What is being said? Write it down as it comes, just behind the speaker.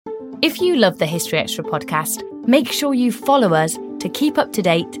If you love the History Extra podcast, make sure you follow us to keep up to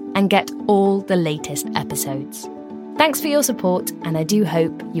date and get all the latest episodes. Thanks for your support, and I do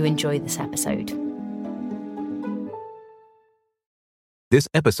hope you enjoy this episode. This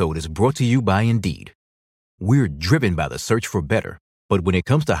episode is brought to you by Indeed. We're driven by the search for better, but when it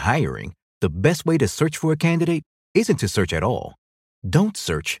comes to hiring, the best way to search for a candidate isn't to search at all. Don't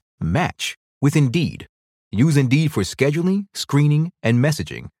search, match with Indeed. Use Indeed for scheduling, screening, and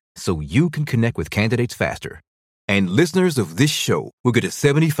messaging so you can connect with candidates faster. And listeners of this show will get a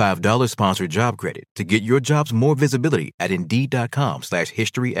 $75 sponsored job credit to get your jobs more visibility at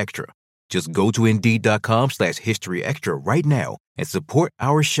Indeed.com/HistoryExtra. Just go to Indeed.com/HistoryExtra right now and support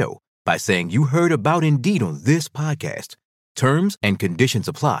our show by saying you heard about Indeed on this podcast. Terms and conditions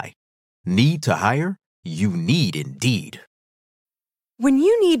apply. Need to hire? You need Indeed. When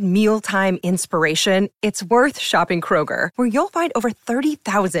you need mealtime inspiration, it's worth shopping Kroger, where you'll find over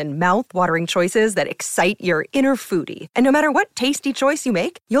 30,000 mouth-watering choices that excite your inner foodie. And no matter what tasty choice you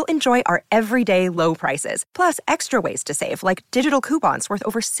make, you'll enjoy our everyday low prices, plus extra ways to save, like digital coupons worth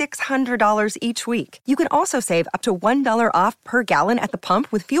over $600 each week. You can also save up to $1 off per gallon at the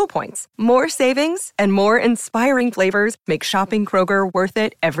pump with fuel points. More savings and more inspiring flavors make shopping Kroger worth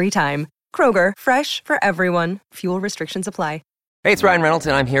it every time. Kroger, fresh for everyone. Fuel restrictions apply. Hey, it's Ryan Reynolds,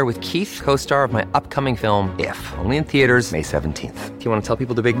 and I'm here with Keith, co-star of my upcoming film, If, only in theaters May 17th. Do you want to tell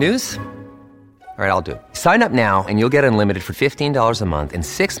people the big news? All right, I'll do it. Sign up now and you'll get unlimited for $15 a month and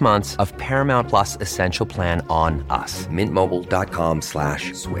 6 months of Paramount Plus Essential Plan on us.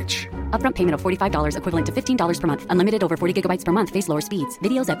 MintMobile.com/switch. Upfront payment of $45 equivalent to $15 per month. Unlimited over 40 gigabytes per month. Face lower speeds.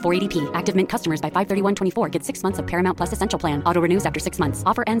 Videos at 480p. Active Mint customers by 531.24 get 6 months of Paramount Plus Essential Plan. Auto renews after 6 months.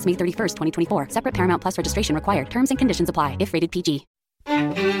 Offer ends May 31st, 2024. Separate Paramount Plus registration required. Terms and conditions apply if rated PG.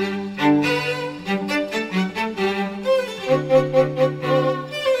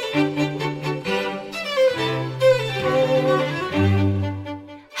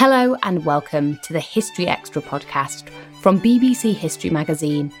 Hello and welcome to the History Extra podcast from BBC History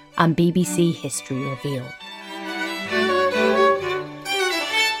Magazine and BBC History Revealed.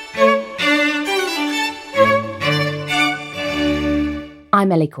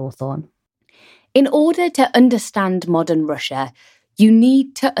 I'm Ellie Cawthorne. In order to understand modern Russia, you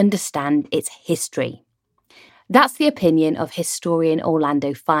need to understand its history. That's the opinion of historian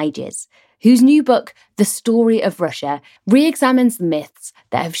Orlando Figes, whose new book, The Story of Russia, re-examines the myths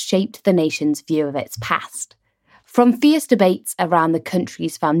that have shaped the nation's view of its past. From fierce debates around the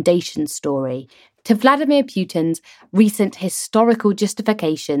country's foundation story to Vladimir Putin's recent historical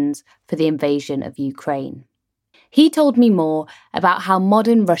justifications for the invasion of Ukraine. He told me more about how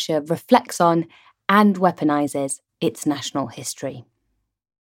modern Russia reflects on and weaponizes its national history.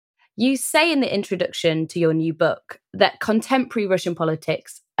 You say in the introduction to your new book that contemporary Russian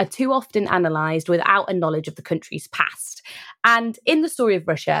politics are too often analysed without a knowledge of the country's past. And in The Story of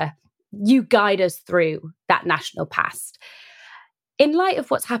Russia, you guide us through that national past. In light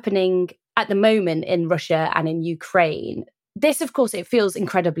of what's happening at the moment in Russia and in Ukraine, this, of course, it feels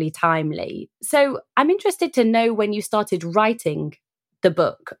incredibly timely. So I'm interested to know when you started writing the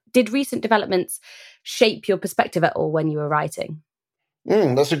book. Did recent developments shape your perspective at all when you were writing?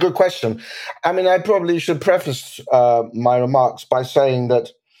 That's a good question. I mean, I probably should preface my remarks by saying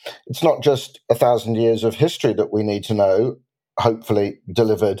that it's not just 1,000 years of history that we need to know, hopefully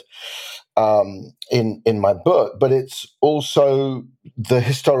delivered in my book, but it's also the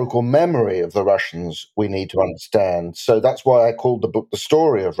historical memory of the Russians we need to understand. So that's why I called the book The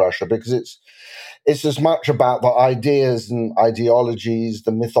Story of Russia, because it's as much about the ideas and ideologies,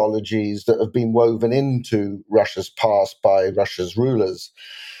 the mythologies that have been woven into Russia's past by Russia's rulers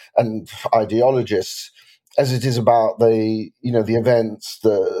and ideologists, as it is about the events,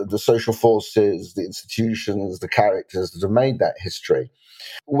 the social forces, the institutions, the characters that have made that history.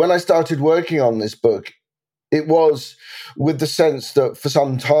 When I started working on this book, it was with the sense that for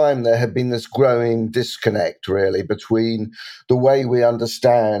some time there had been this growing disconnect, really, between the way we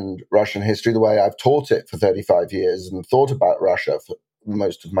understand Russian history, the way I've taught it for 35 years and thought about Russia for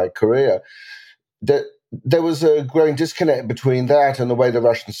most of my career, that there was a growing disconnect between that and the way the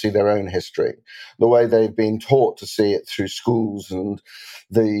Russians see their own history, the way they've been taught to see it through schools and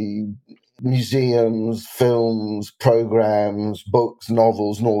the museums, films, programs, books,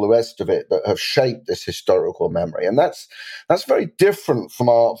 novels, and all the rest of it that have shaped this historical memory. And that's very different from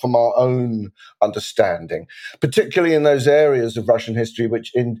our own understanding, particularly in those areas of Russian history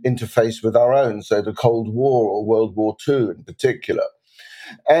which interface with our own, so the Cold War or World War II in particular.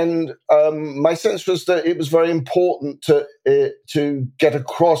 And my sense was that it was very important to get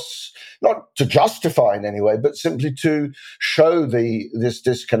across, not to justify in any way, but simply to show this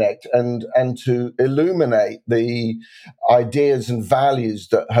disconnect and to illuminate the ideas and values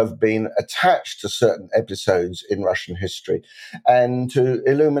that have been attached to certain episodes in Russian history, and to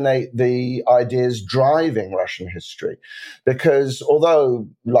illuminate the ideas driving Russian history. Because although,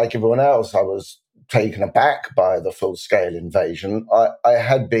 like everyone else, I was taken aback by the full-scale invasion, I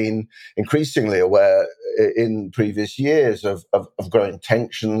had been increasingly aware in previous years of growing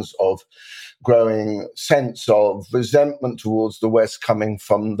tensions, of growing sense of resentment towards the West coming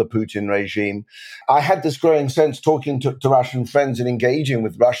from the Putin regime. I had this growing sense, talking to Russian friends and engaging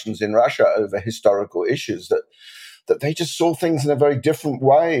with Russians in Russia over historical issues, that they just saw things in a very different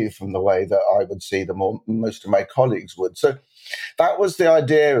way from the way that I would see them, or most of my colleagues would. So that was the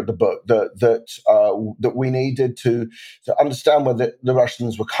idea of the book, that we needed to understand where the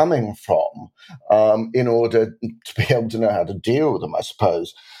Russians were coming from in order to be able to know how to deal with them, I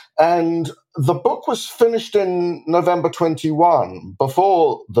suppose. And the book was finished in November 21,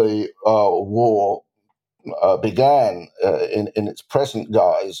 before the war began in its present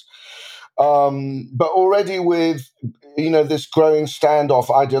guise. But already with, this growing standoff,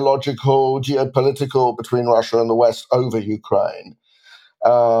 ideological, geopolitical, between Russia and the West over Ukraine.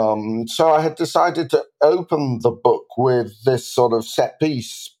 So I had decided to open the book with this sort of set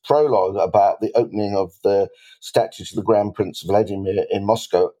piece prologue about the opening of the statue to the Grand Prince Vladimir in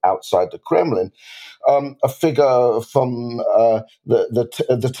Moscow outside the Kremlin, a figure from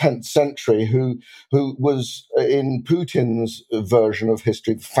the 10th century who was, in Putin's version of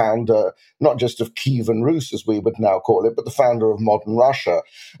history, the founder not just of Kievan Rus, as we would now call it, but the founder of modern Russia,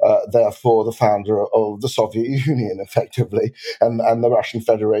 therefore the founder of the Soviet Union, effectively, and the Russian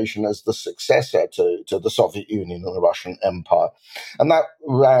Federation as the successor to the Soviet Union and the Russian Empire. And that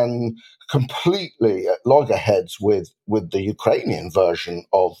ran completely at loggerheads with the Ukrainian version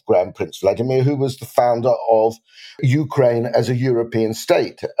of Grand Prince Vladimir, who was the founder of Ukraine as a European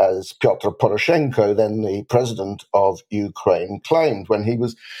state, as Pyotr Poroshenko, then the president of Ukraine, claimed when he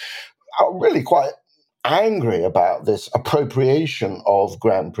was really quite angry about this appropriation of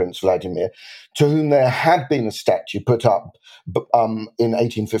Grand Prince Vladimir, to whom there had been a statue put up in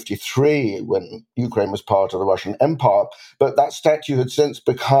 1853 when Ukraine was part of the Russian Empire. But that statue had since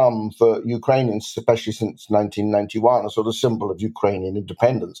become, for Ukrainians, especially since 1991, a sort of symbol of Ukrainian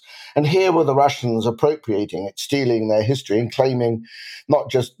independence. And here were the Russians appropriating it, stealing their history, and claiming not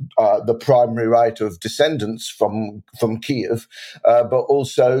just the primary right of descendants from Kiev, but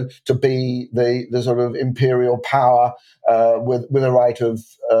also to be the sort of imperial power with a right of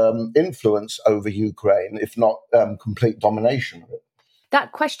influence over Ukraine, if not complete domination of it.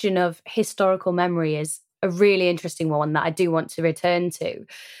 That question of historical memory is a really interesting one that I do want to return to.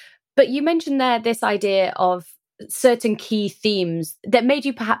 But you mentioned there this idea of certain key themes that made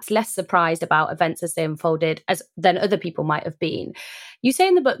you perhaps less surprised about events as they unfolded than other people might have been. You say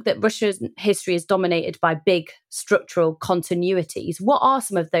in the book that Russia's history is dominated by big structural continuities. What are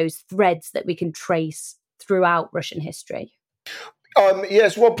some of those threads that we can trace throughout Russian history?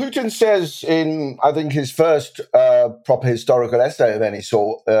 Yes, well, Putin says in, I think, his first proper historical essay of any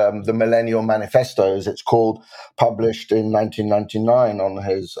sort, the Millennial Manifesto, as it's called, published in 1999 on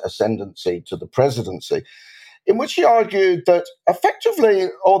his ascendancy to the presidency, in which he argued that effectively,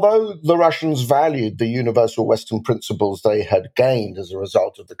 although the Russians valued the universal Western principles they had gained as a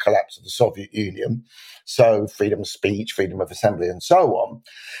result of the collapse of the Soviet Union, so freedom of speech, freedom of assembly, and so on,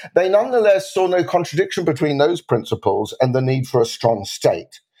 they nonetheless saw no contradiction between those principles and the need for a strong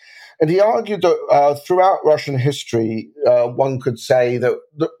state. And he argued that throughout Russian history, one could say that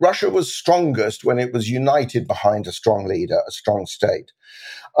Russia was strongest when it was united behind a strong leader, a strong state,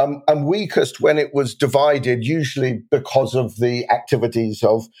 and weakest when it was divided, usually because of the activities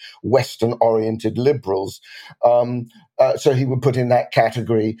of Western-oriented liberals. So he would put in that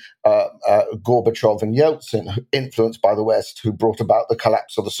category Gorbachev and Yeltsin, influenced by the West, who brought about the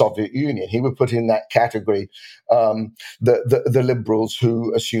collapse of the Soviet Union. He would put in that category the liberals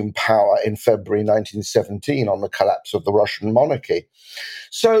who assumed power in February 1917 on the collapse of the Russian monarchy.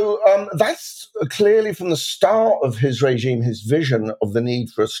 So that's clearly from the start of his regime, his vision of the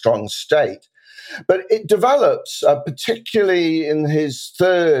need for a strong state. But it develops, particularly in his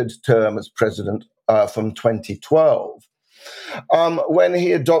third term as president from 2012, when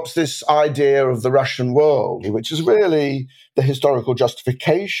he adopts this idea of the Russian world, which is really the historical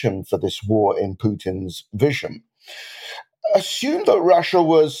justification for this war in Putin's vision. Assume that Russia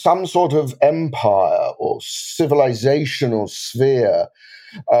was some sort of empire or civilizational sphere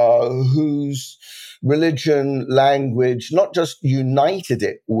whose religion, language, not just united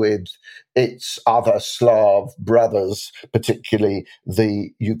it with its other Slav brothers, particularly the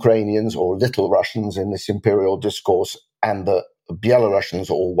Ukrainians or Little Russians in this imperial discourse, and the Belarusians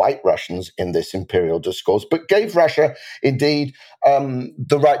or White Russians in this imperial discourse, but gave Russia, indeed,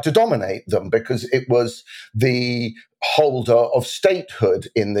 the right to dominate them because it was the holder of statehood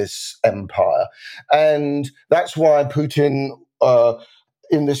in this empire. And that's why Putin,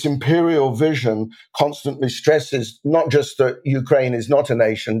 in this imperial vision, constantly stresses not just that Ukraine is not a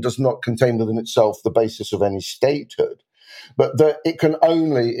nation, does not contain within itself the basis of any statehood, but that it can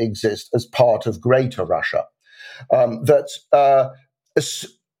only exist as part of Greater Russia. As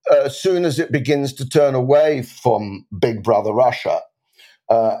soon as it begins to turn away from Big Brother Russia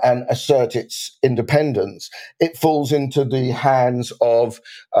and assert its independence, it falls into the hands of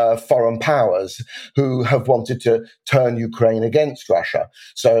foreign powers who have wanted to turn Ukraine against Russia.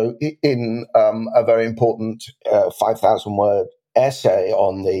 So in a very important 5,000-word essay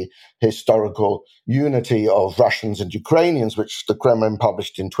on the historical unity of Russians and Ukrainians, which the Kremlin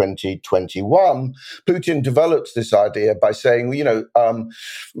published in 2021, Putin develops this idea by saying,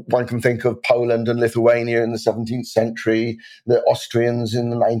 one can think of Poland and Lithuania in the 17th century, the Austrians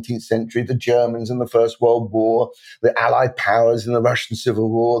in the 19th century, the Germans in the First World War, the Allied powers in the Russian Civil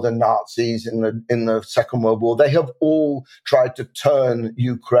War, the Nazis in the Second World War. They have all tried to turn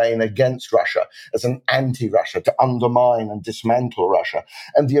Ukraine against Russia as an anti-Russia, to undermine and dismantle Russia.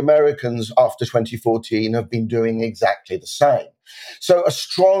 And the Americans, after 2014, have been doing exactly the same. So a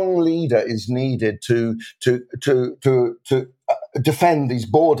strong leader is needed to defend these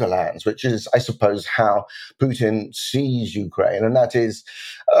borderlands, which is, I suppose, how Putin sees Ukraine. And that is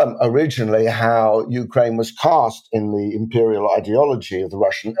originally how Ukraine was cast in the imperial ideology of the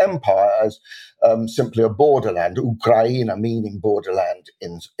Russian Empire as simply a borderland, Ukraina meaning borderland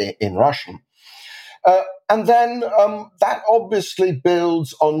in Russian. And then that obviously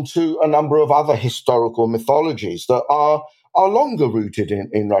builds onto a number of other historical mythologies that are longer rooted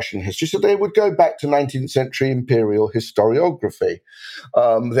in Russian history. So they would go back to 19th century imperial historiography,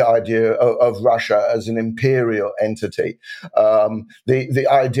 the idea of Russia as an imperial entity, the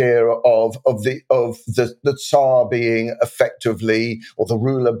idea of the Tsar being effectively, or the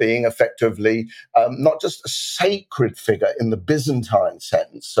ruler being effectively, not just a sacred figure in the Byzantine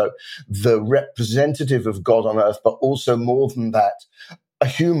sense, so the representative of God on earth, but also more than that, a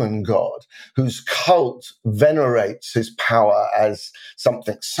human god whose cult venerates his power as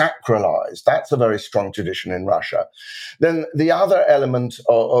something sacralized. That's a very strong tradition in Russia. Then the other element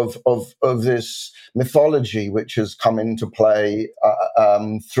of this mythology, which has come into play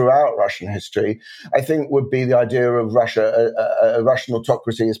throughout Russian history, I think would be the idea of Russia, a Russian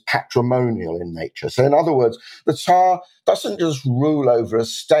autocracy as patrimonial in nature. So in other words, the Tsar doesn't just rule over a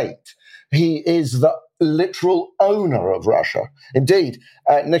state. He is the literal owner of Russia. Indeed,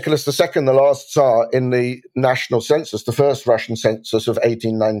 Nicholas II, the last Tsar in the national census, the first Russian census of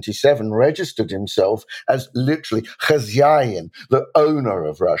 1897, registered himself as literally Khazyain, the owner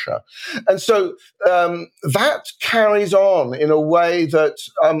of Russia. And so that carries on in a way that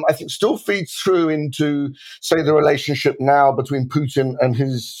I think still feeds through into, say, the relationship now between Putin and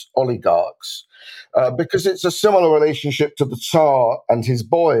his oligarchs. Because it's a similar relationship to the Tsar and his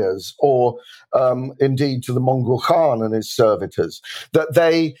boyars, or indeed to the Mongol Khan and his servitors, that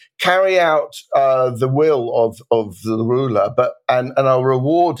they carry out the will of the ruler, and are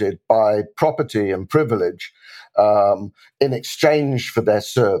rewarded by property and privilege in exchange for their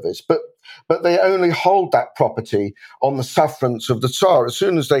service. But they only hold that property on the sufferance of the Tsar. As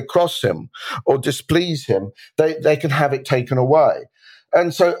soon as they cross him or displease him, they can have it taken away.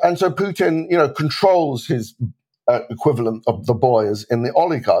 And so Putin, controls his equivalent of the boyars in the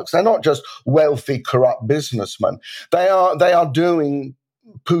oligarchs. They're not just wealthy, corrupt businessmen. They are doing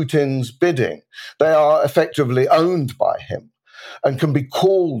Putin's bidding. They are effectively owned by him and can be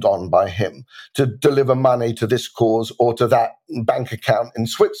called on by him to deliver money to this cause or to that bank account in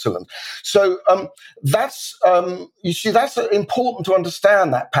Switzerland. So that's important to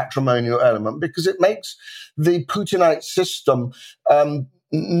understand, that patrimonial element, because it makes the Putinite system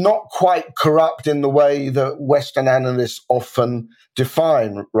not quite corrupt in the way that Western analysts often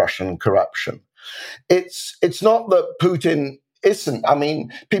define Russian corruption. It's not that Putin isn't. I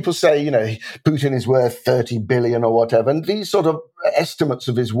mean, people say, Putin is worth 30 billion or whatever. And these sort of estimates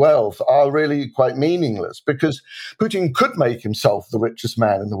of his wealth are really quite meaningless, because Putin could make himself the richest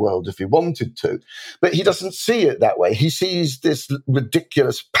man in the world if he wanted to. But he doesn't see it that way. He sees this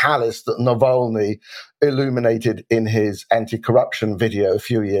ridiculous palace that Navalny illuminated in his anti-corruption video a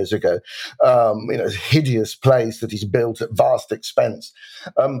few years ago. Hideous place that he's built at vast expense.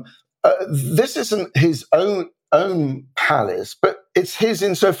 This isn't his own palace, but it's his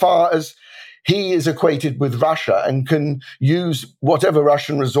insofar as he is equated with Russia and can use whatever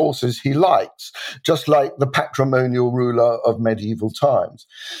Russian resources he likes, just like the patrimonial ruler of medieval times.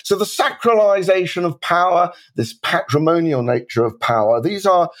 So the sacralization of power, this patrimonial nature of power, these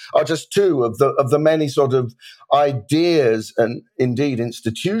are just two of the many sort of ideas and indeed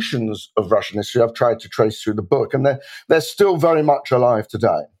institutions of Russian history I've tried to trace through the book, and they're still very much alive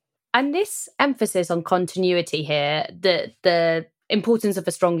today. And this emphasis on continuity here, the importance of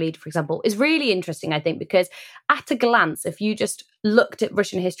a strong leader, for example, is really interesting, I think, because at a glance, if you just looked at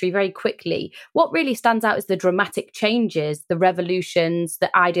Russian history very quickly, what really stands out is the dramatic changes, the revolutions, the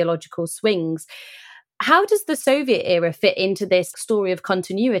ideological swings. How does the Soviet era fit into this story of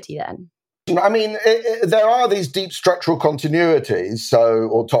continuity then? I mean, there are these deep structural continuities. So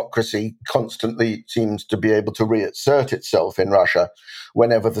autocracy constantly seems to be able to reassert itself in Russia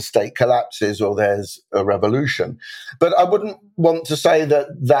whenever the state collapses or there's a revolution. But I wouldn't want to say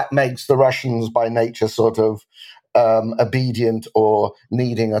that makes the Russians by nature sort of obedient or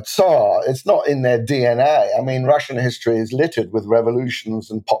needing a Tsar. It's not in their DNA. I mean, Russian history is littered with revolutions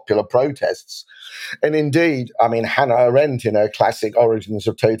and popular protests. And indeed, I mean, Hannah Arendt, in her classic Origins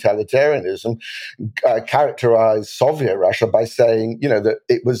of Totalitarianism, characterized Soviet Russia by saying, that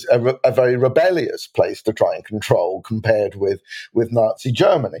it was a very rebellious place to try and control compared with Nazi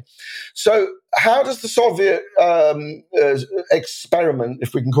Germany. So how does the Soviet experiment,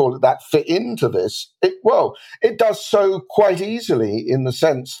 if we can call it that, fit into this? It does so quite easily, in the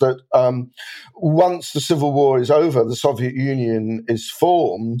sense that once the Civil War is over, the Soviet Union is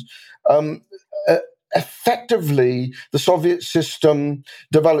formed. Effectively, the Soviet system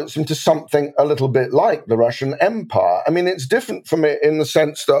develops into something a little bit like the Russian Empire. I mean, it's different from it in the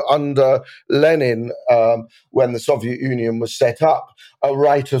sense that under Lenin, when the Soviet Union was set up, a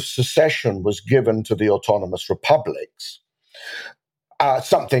right of secession was given to the autonomous republics.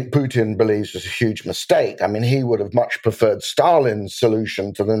 Something Putin believes was a huge mistake. I mean, he would have much preferred Stalin's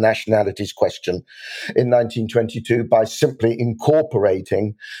solution to the nationalities question in 1922 by simply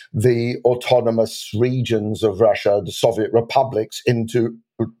incorporating the autonomous regions of Russia, the Soviet republics, into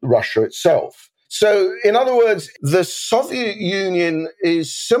Russia itself. So, in other words, the Soviet Union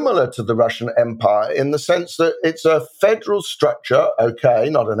is similar to the Russian Empire in the sense that it's a federal structure, okay,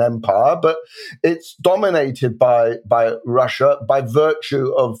 not an empire, but it's dominated by Russia by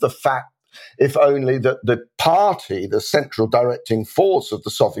virtue of the fact, if only, that the party, the central directing force of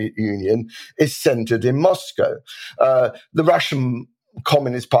the Soviet Union, is centered in Moscow. The Russian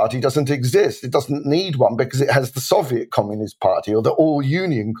Communist Party doesn't exist. It doesn't need one because it has the Soviet Communist Party or the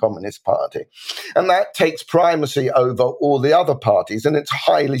All-Union Communist Party. And that takes primacy over all the other parties, and it's a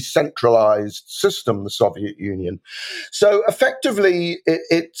highly centralized system, the Soviet Union. So effectively,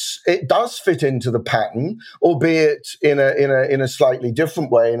 it does fit into the pattern, albeit in a slightly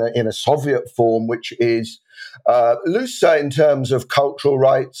different way, in a Soviet form, which is looser in terms of cultural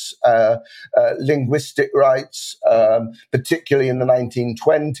rights, linguistic rights, particularly in the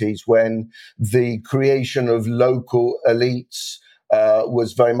 1920s, when the creation of local elites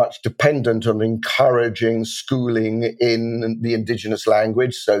was very much dependent on encouraging schooling in the indigenous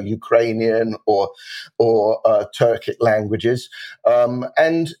language, so Ukrainian or Turkic languages.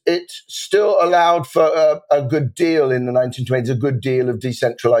 And it still allowed for a good deal in the 1920s, a good deal of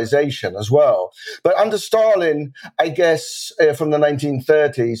decentralization as well. But under Stalin, I guess, from the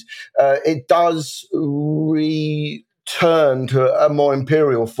 1930s, it does return to a more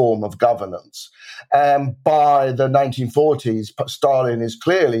imperial form of governance. And by the 1940s, Stalin is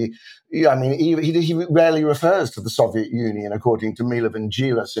clearly, I mean, he rarely refers to the Soviet Union, according to Mila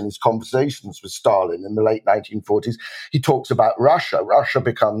Vangelis in his conversations with Stalin in the late 1940s. He talks about Russia. Russia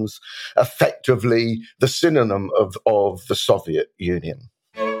becomes effectively the synonym of the Soviet Union.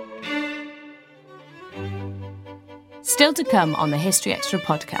 Still to come on the History Extra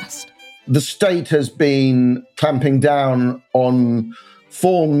podcast. The state has been clamping down on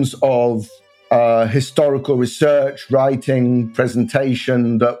forms of historical research, writing,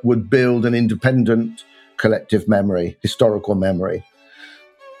 presentation that would build an independent collective memory, historical memory.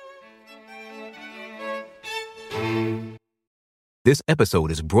 This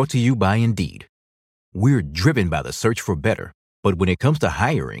episode is brought to you by Indeed. We're driven by the search for better, But when it comes to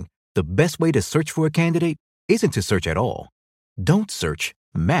hiring, the best way to search for a candidate isn't to search at all. Don't search,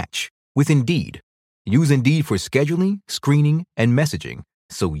 match with Indeed. Use Indeed for scheduling, screening, and messaging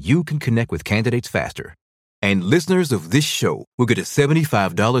so you can connect with candidates faster. And listeners of this show will get a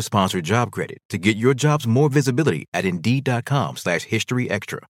 $75 sponsored job credit to get your jobs more visibility at Indeed.com/History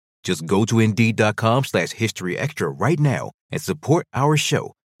Extra. Just go to Indeed.com/History Extra right now and support our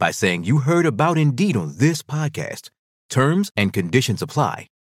show by saying you heard about Indeed on this podcast. Terms and conditions apply.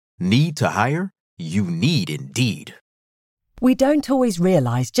 Need to hire? You need Indeed. We don't always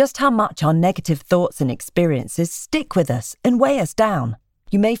realize just how much our negative thoughts and experiences stick with us and weigh us down.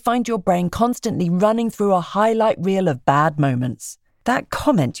 You may find your brain constantly running through a highlight reel of bad moments. That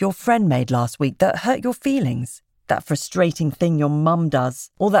comment your friend made last week that hurt your feelings. That frustrating thing your mum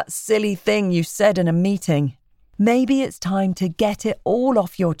does. Or that silly thing you said in a meeting. Maybe it's time to get it all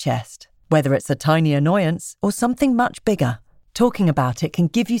off your chest. Whether it's a tiny annoyance or something much bigger, talking about it can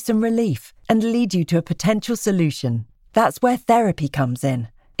give you some relief and lead you to a potential solution. That's where therapy comes in.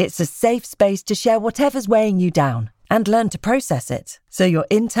 It's a safe space to share whatever's weighing you down and learn to process it, so your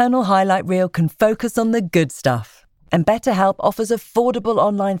internal highlight reel can focus on the good stuff. And BetterHelp offers affordable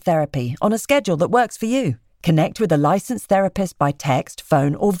online therapy on a schedule that works for you. Connect with a licensed therapist by text,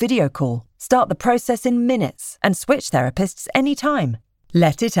 phone, or video call. Start the process in minutes and switch therapists anytime.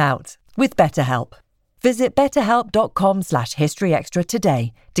 Let it out with BetterHelp. Visit betterhelp.com/historyextra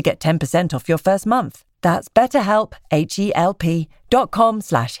today to get 10% off your first month. That's BetterHelp,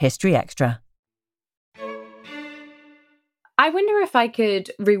 HELP.com/historyextra. I wonder if I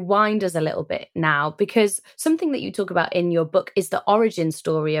could rewind us a little bit now, because something that you talk about in your book is the origin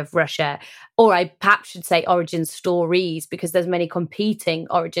story of Russia, or I perhaps should say origin stories, because there's many competing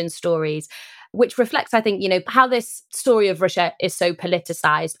origin stories, which reflects, I think, how this story of Russia is so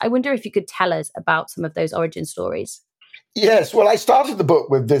politicized. I wonder if you could tell us about some of those origin stories. Yes, well, I started the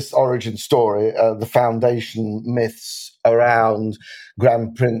book with this origin story, the foundation myths around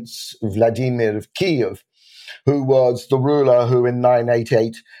Grand Prince Vladimir of Kiev, who was the ruler who in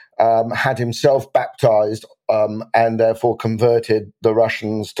 988 had himself baptized and therefore converted the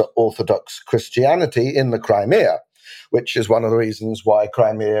Russians to Orthodox Christianity in the Crimea, which is one of the reasons why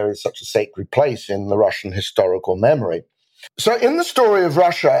Crimea is such a sacred place in the Russian historical memory. So in the story of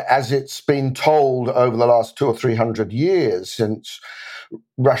Russia, as it's been told over the last 200 or 300 years since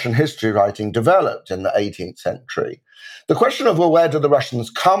Russian history writing developed in the 18th century, the question of, where do the Russians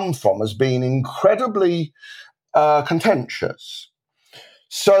come from has been incredibly contentious.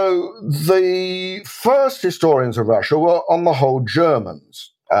 So the first historians of Russia were, on the whole,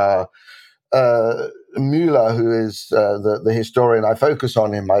 Germans. Müller, who is the historian I focus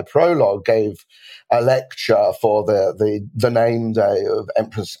on in my prologue, gave a lecture for the name day of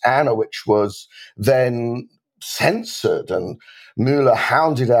Empress Anna, which was then censored, and Müller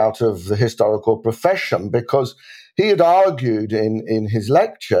hounded out of the historical profession because he had argued in his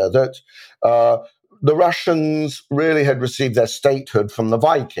lecture that the Russians really had received their statehood from the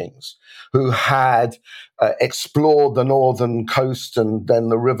Vikings, who had explored the northern coast and then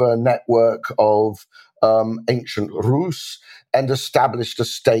the river network of ancient Rus and established a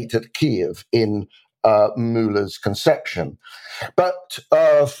state at Kiev in Müller's conception. But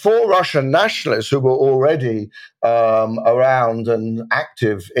for Russian nationalists who were already around and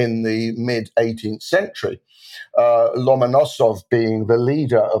active in the mid-18th century, Lomonosov being the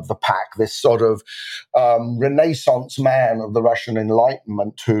leader of the pack, this sort of Renaissance man of the Russian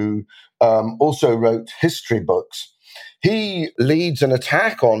Enlightenment who also wrote history books. He leads an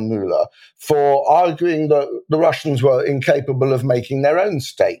attack on Müller for arguing that the Russians were incapable of making their own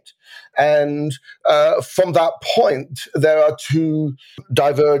state. And from that point, there are two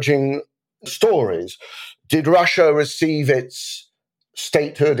diverging stories. Did Russia receive its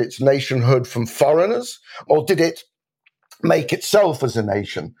statehood, its nationhood from foreigners, or did it make itself as a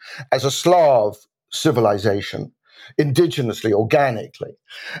nation, as a Slav civilization, indigenously, organically?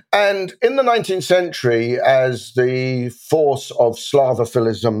 And in the 19th century, as the force of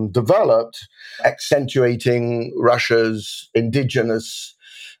Slavophilism developed, accentuating Russia's indigenous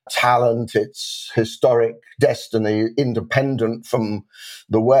talent, its historic destiny, independent from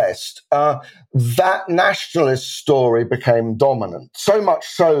the West, that nationalist story became dominant. So much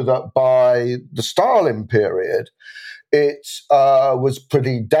so that by the Stalin period, it was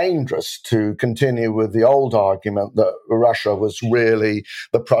pretty dangerous to continue with the old argument that Russia was really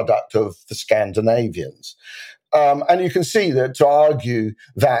the product of the Scandinavians. And you can see that to argue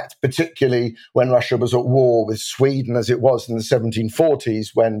that, particularly when Russia was at war with Sweden, as it was in the 1740s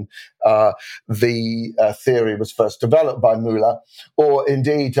when the theory was first developed by Müller, or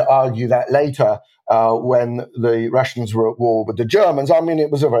indeed to argue that later when the Russians were at war with the Germans. I mean,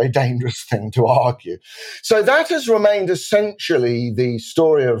 it was a very dangerous thing to argue. So that has remained essentially the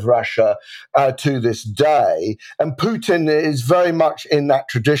story of Russia to this day, and Putin is very much in that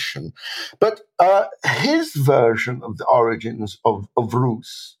tradition. But his version of the origins of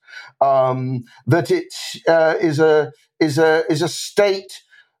Rus, that it is a state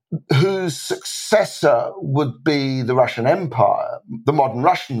whose successor would be the Russian Empire, the modern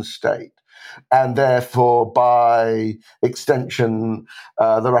Russian state, and therefore, by extension,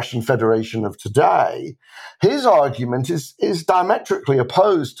 the Russian Federation of today. His argument is diametrically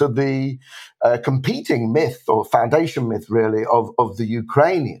opposed to the competing myth, or foundation myth, really, of the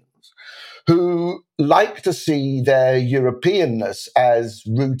Ukrainians, who like to see their Europeanness as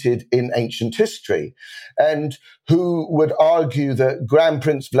rooted in ancient history, and who would argue that Grand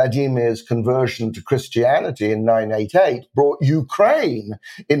Prince Vladimir's conversion to Christianity in 988 brought Ukraine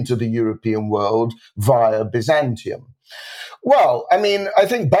into the European world via Byzantium. Well, I mean, I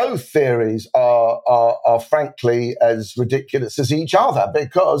think both theories are frankly as ridiculous as each other,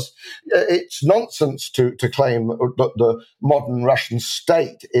 because it's nonsense to claim that the modern Russian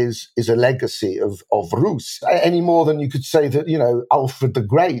state is a legacy of Rus, any more than you could say that, Alfred the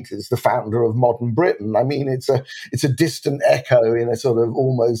Great is the founder of modern Britain. I mean, it's a distant echo in a sort of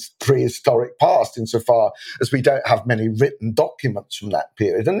almost prehistoric past, insofar as we don't have many written documents from that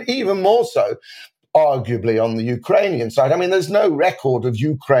period, and even more so, arguably, on the Ukrainian side. I mean, there's no record of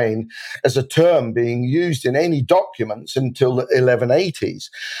Ukraine as a term being used in any documents until the 1180s.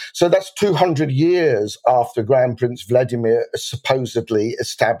 So that's 200 years after Grand Prince Vladimir supposedly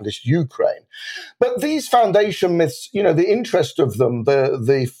established Ukraine. But these foundation myths, the interest of them,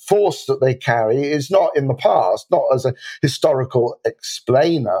 the force that they carry is not in the past, not as a historical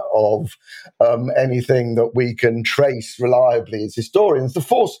explainer of anything that we can trace reliably as historians. The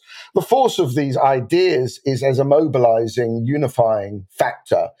force of these ideas is as a mobilizing, unifying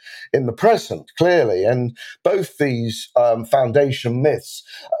factor in the present, clearly. And both these foundation myths,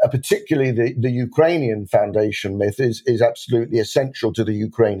 particularly the Ukrainian foundation myth, is absolutely essential to the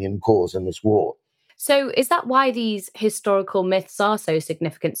Ukrainian cause in this war. So is that why these historical myths are so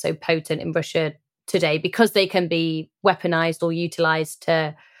significant, so potent in Russia today? Because they can be weaponized or utilized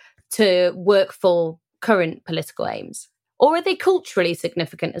to work for current political aims? Or are they culturally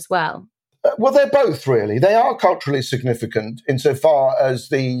significant as well? Well, they're both, really. They are culturally significant insofar as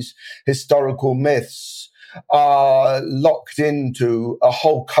these historical myths are locked into a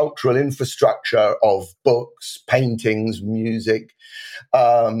whole cultural infrastructure of books, paintings, music,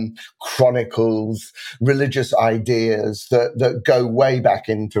 chronicles, religious ideas that go way back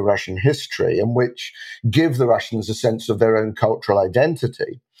into Russian history, and which give the Russians a sense of their own cultural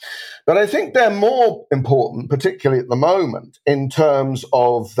identity. But I think they're more important, particularly at the moment, in terms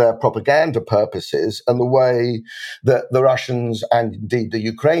of their propaganda purposes and the way that the Russians and indeed the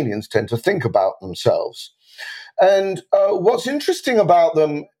Ukrainians tend to think about themselves. And what's interesting about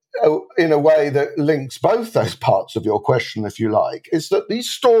them, in a way that links both those parts of your question, if you like, is that these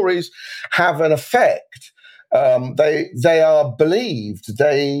stories have an effect. They are believed.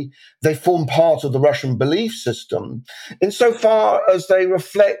 They form part of the Russian belief system, insofar as they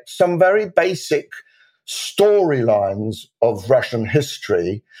reflect some very basic storylines of Russian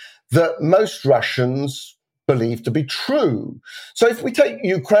history that most Russians believe to be true. So if we take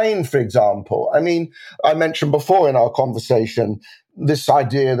Ukraine, for example, I mean, I mentioned before in our conversation this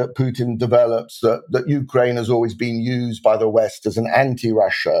idea that Putin develops that Ukraine has always been used by the West as an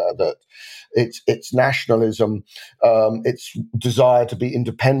anti-Russia, that its nationalism, its desire to be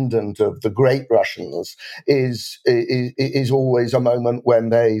independent of the great Russians is always a moment when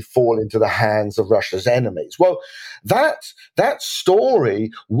they fall into the hands of Russia's enemies. Well, that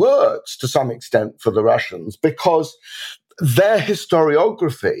story works to some extent for the Russians because their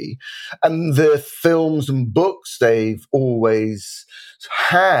historiography and the films and books they've always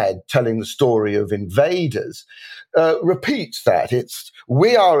had telling the story of invaders repeats that. It's,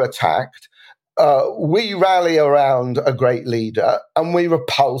 we are attacked, we rally around a great leader, and we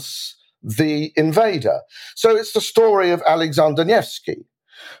repulse the invader. So it's the story of Alexander Nevsky,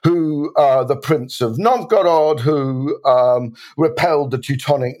 who, the Prince of Novgorod, who repelled the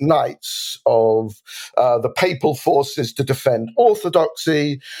Teutonic Knights of the papal forces to defend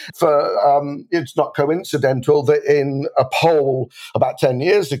orthodoxy. It's not coincidental that in a poll about 10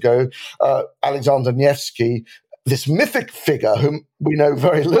 years ago, Alexander Nevsky this mythic figure whom we know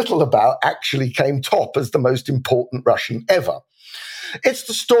very little about actually came top as the most important Russian ever. It's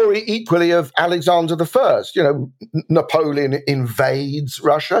the story equally of Alexander I. Napoleon invades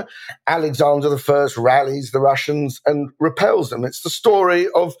Russia. Alexander I rallies the Russians and repels them. It's the story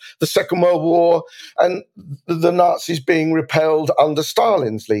of the Second World War and the Nazis being repelled under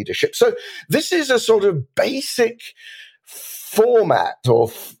Stalin's leadership. So this is a sort of basic format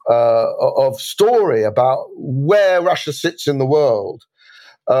of story about where Russia sits in the world.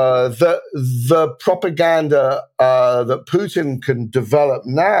 The propaganda that Putin can develop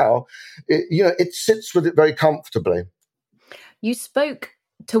now, it sits with it very comfortably. You spoke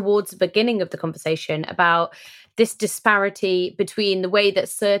towards the beginning of the conversation about this disparity between the way that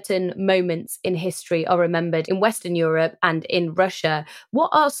certain moments in history are remembered in Western Europe and in Russia. What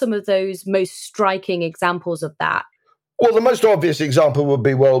are some of those most striking examples of that? Well, the most obvious example would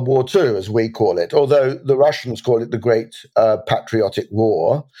be World War II, as we call it, although the Russians call it the Great Patriotic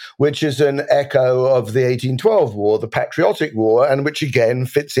War, which is an echo of the 1812 War, the Patriotic War, and which again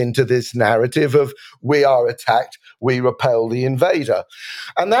fits into this narrative of we are attacked, we repel the invader.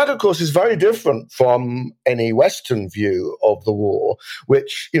 And that, of course, is very different from any Western view of the war,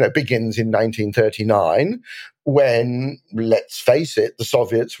 which, begins in 1939, when, let's face it, the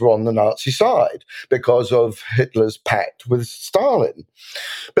Soviets were on the Nazi side because of Hitler's pact with Stalin.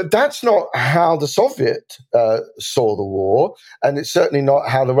 But that's not how the Soviet saw the war, and it's certainly not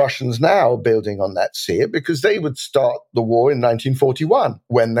how the Russians now building on that see it, because they would start the war in 1941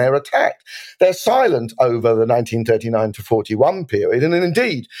 when they're attacked. They're silent over the 1939 to 41 period, and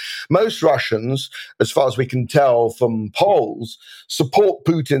indeed, most Russians, as far as we can tell from polls, support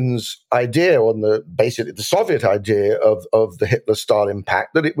Putin's idea on basically the Soviet idea of the Hitler-Stalin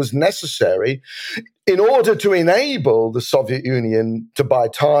pact, that it was necessary in order to enable the Soviet Union to buy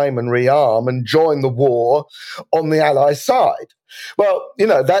time and rearm and join the war on the Allies' side. Well,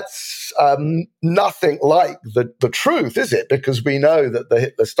 that's nothing like the truth, is it? Because we know that the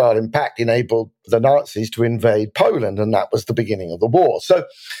Hitler-Stalin pact enabled the Nazis to invade Poland, and that was the beginning of the war. So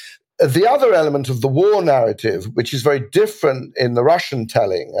the other element of the war narrative, which is very different in the Russian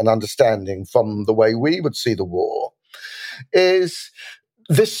telling and understanding from the way we would see the war, is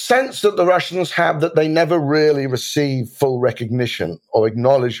this sense that the Russians have that they never really receive full recognition or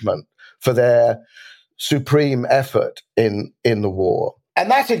acknowledgement for their supreme effort in the war. And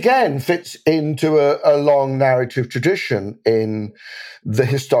that, again, fits into a long narrative tradition in the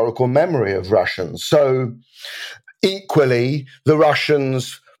historical memory of Russians. So equally, the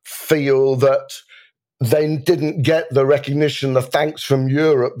Russians feel that they didn't get the recognition, the thanks from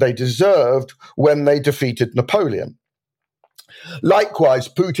Europe they deserved when they defeated Napoleon. Likewise,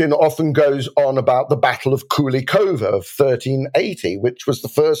 Putin often goes on about the Battle of Kulikovo of 1380, which was the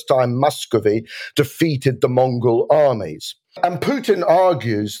first time Muscovy defeated the Mongol armies. And Putin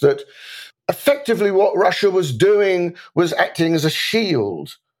argues that effectively what Russia was doing was acting as a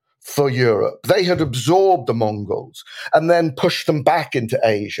shield for Europe. They had absorbed the Mongols and then pushed them back into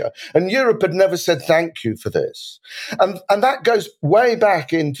Asia. And Europe had never said thank you for this. And that goes way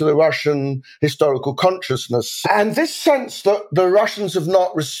back into the Russian historical consciousness. And this sense that the Russians have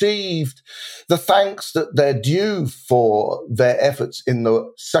not received the thanks that they're due for their efforts in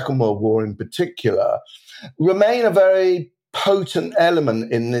the Second World War in particular remain a very potent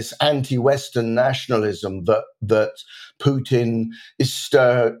element in this anti-Western nationalism that Putin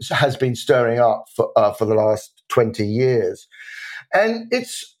has been stirring up for the last 20 years. And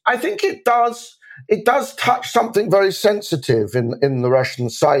I think it does touch something very sensitive in the Russian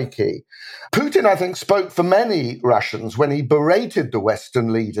psyche. Putin, I think, spoke for many Russians when he berated the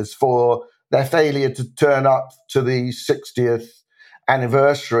Western leaders for their failure to turn up to the 60th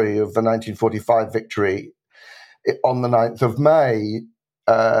anniversary of the 1945 victory on the 9th of May,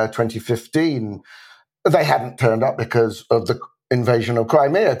 2015. They hadn't turned up because of the invasion of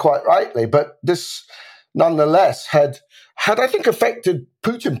Crimea, quite rightly, but this nonetheless had I think, affected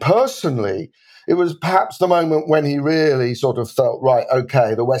Putin personally. It was perhaps the moment when he really sort of felt, right,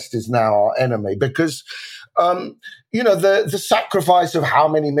 okay, the West is now our enemy, because the sacrifice of how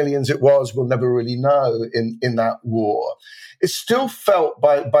many millions it was, we'll never really know in that war. It's still felt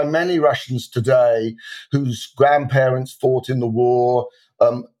by many Russians today whose grandparents fought in the war,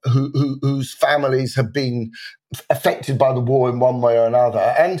 whose families have been affected by the war in one way or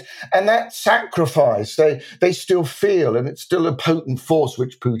another. And that sacrifice, they still feel, and it's still a potent force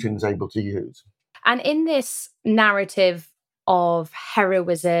which Putin's able to use. And in this narrative of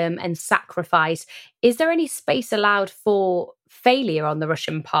heroism and sacrifice, is there any space allowed for failure on the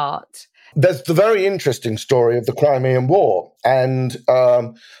Russian part? There's the very interesting story of the Crimean War. And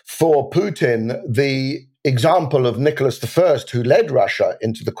for Putin, the example of Nicholas I, who led Russia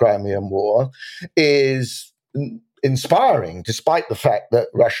into the Crimean War, is inspiring, despite the fact that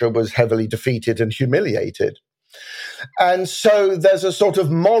Russia was heavily defeated and humiliated. And so there's a sort of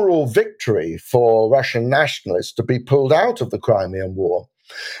moral victory for Russian nationalists to be pulled out of the Crimean War.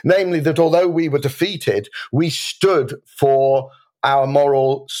 Namely, that although we were defeated, we stood for our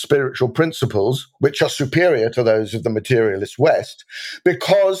moral, spiritual principles, which are superior to those of the materialist West,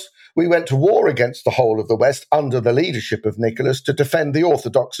 because we went to war against the whole of the West under the leadership of Nicholas to defend the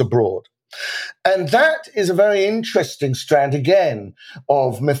Orthodox abroad. And that is a very interesting strand, again,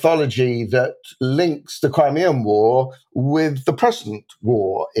 of mythology that links the Crimean War with the present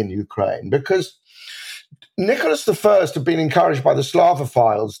war in Ukraine, because Nicholas I had been encouraged by the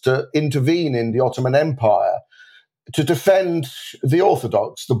Slavophiles to intervene in the Ottoman Empire to defend the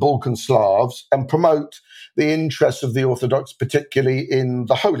Orthodox, the Balkan Slavs, and promote the interests of the Orthodox, particularly in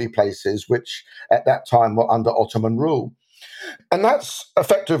the holy places, which at that time were under Ottoman rule. And that's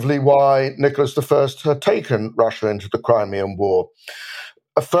effectively why Nicholas I had taken Russia into the Crimean War.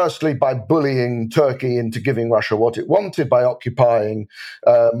 Firstly, by bullying Turkey into giving Russia what it wanted, by occupying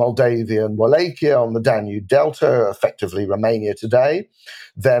Moldavia and Wallachia on the Danube Delta, effectively Romania today,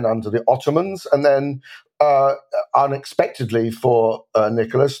 then under the Ottomans, and then unexpectedly for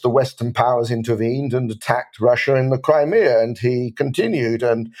Nicholas, the Western powers intervened and attacked Russia in the Crimea, and he continued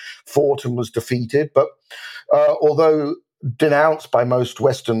and fought and was defeated. But although denounced by most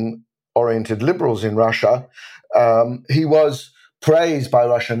Western-oriented liberals in Russia, he was praised by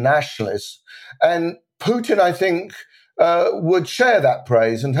Russian nationalists. And Putin, I think, would share that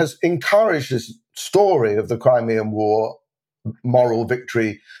praise and has encouraged this story of the Crimean War, moral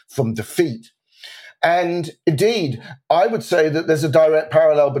victory from defeat. And indeed, I would say that there's a direct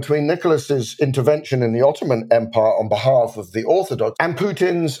parallel between Nicholas's intervention in the Ottoman Empire on behalf of the Orthodox and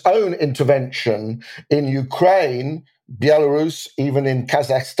Putin's own intervention in Ukraine, Belarus, even in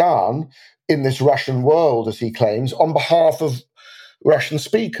Kazakhstan, in this Russian world, as he claims, on behalf of Russian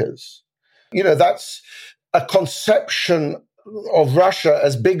speakers. You know, that's a conception of Russia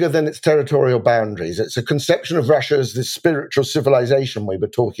as bigger than its territorial boundaries. It's a conception of Russia as this spiritual civilization we were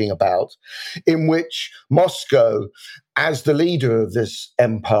talking about, in which Moscow, as the leader of this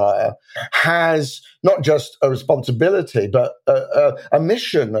empire, has not just a responsibility, but a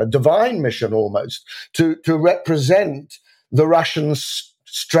mission, a divine mission almost, to represent the Russians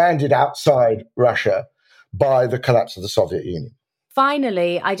stranded outside Russia by the collapse of the Soviet Union.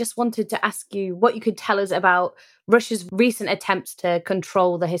 Finally, I just wanted to ask you what you could tell us about Russia's recent attempts to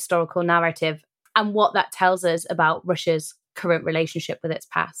control the historical narrative and what that tells us about Russia's current relationship with its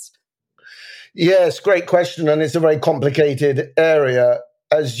past. Yes, great question. And it's a very complicated area.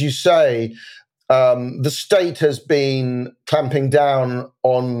 As you say, the state has been clamping down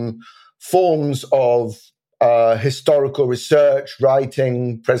on forms of historical research,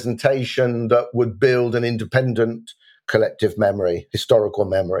 writing, presentation that would build an independent collective memory, historical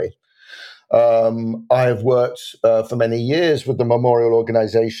memory. I have worked for many years with the Memorial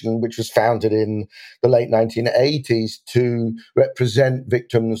Organization, which was founded in the late 1980s to represent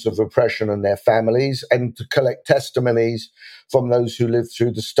victims of repression and their families and to collect testimonies from those who lived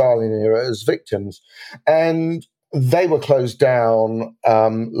through the Stalin era as victims. And they were closed down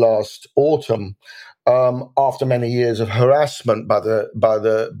last autumn after many years of harassment by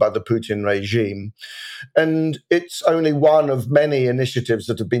the Putin regime. And it's only one of many initiatives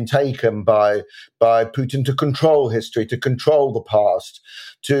that have been taken by Putin to control history, to control the past,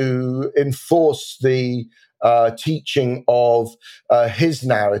 to enforce the teaching of his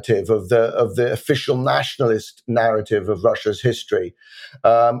narrative, of the official nationalist narrative of Russia's history,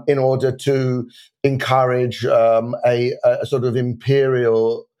 in order to encourage a sort of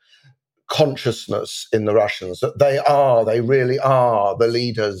imperial consciousness in the Russians that they really are the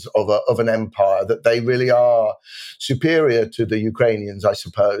leaders of an empire, that they really are superior to the Ukrainians, I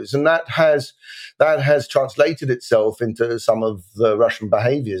suppose. And that has translated itself into some of the Russian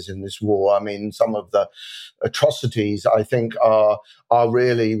behaviors in this war. I mean, some of the atrocities, I think, are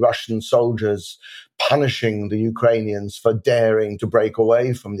really Russian soldiers punishing the Ukrainians for daring to break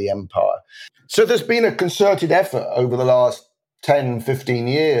away from the empire. So there's been a concerted effort over the last 10, 15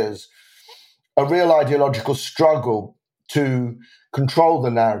 years, a real ideological struggle to control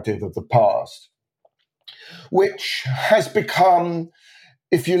the narrative of the past, which has become,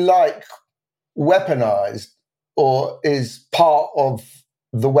 if you like, weaponized or is part of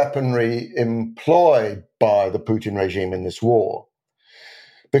the weaponry employed by the Putin regime in this war.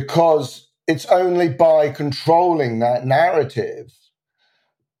 Because it's only by controlling that narrative,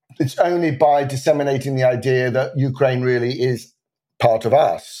 it's only by disseminating the idea that Ukraine really is part of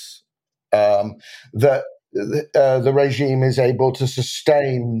us, that the regime is able to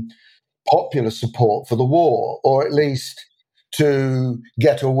sustain popular support for the war, or at least to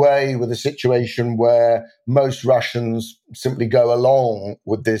get away with a situation where most Russians simply go along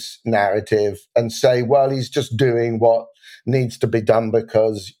with this narrative and say, well, he's just doing what needs to be done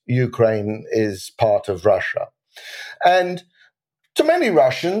because Ukraine is part of Russia. And to many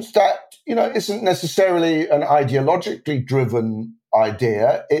Russians, that, isn't necessarily an ideologically driven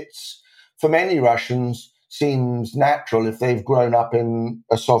idea. It's, for many Russians, seems natural if they've grown up in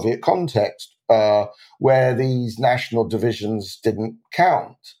a Soviet context where these national divisions didn't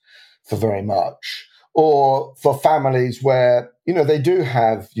count for very much, or for families where, they do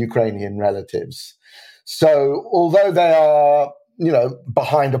have Ukrainian relatives. So although they are,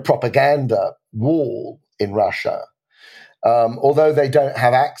 behind a propaganda wall in Russia, although they don't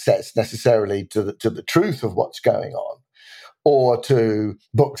have access necessarily to the truth of what's going on, or to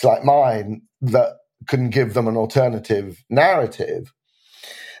books like mine that can give them an alternative narrative,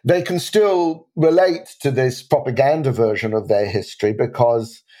 they can still relate to this propaganda version of their history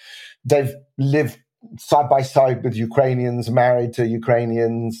because they've lived side by side with Ukrainians, married to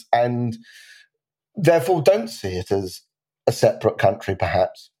Ukrainians, and therefore don't see it as a separate country,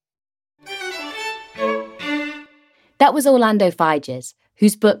 perhaps. That was Orlando Figes,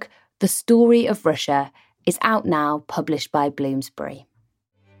 whose book, The Story of Russia, is out now, published by Bloomsbury.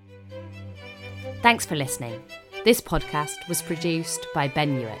 Thanks for listening. This podcast was produced by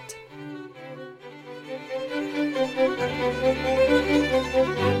Ben Hewitt.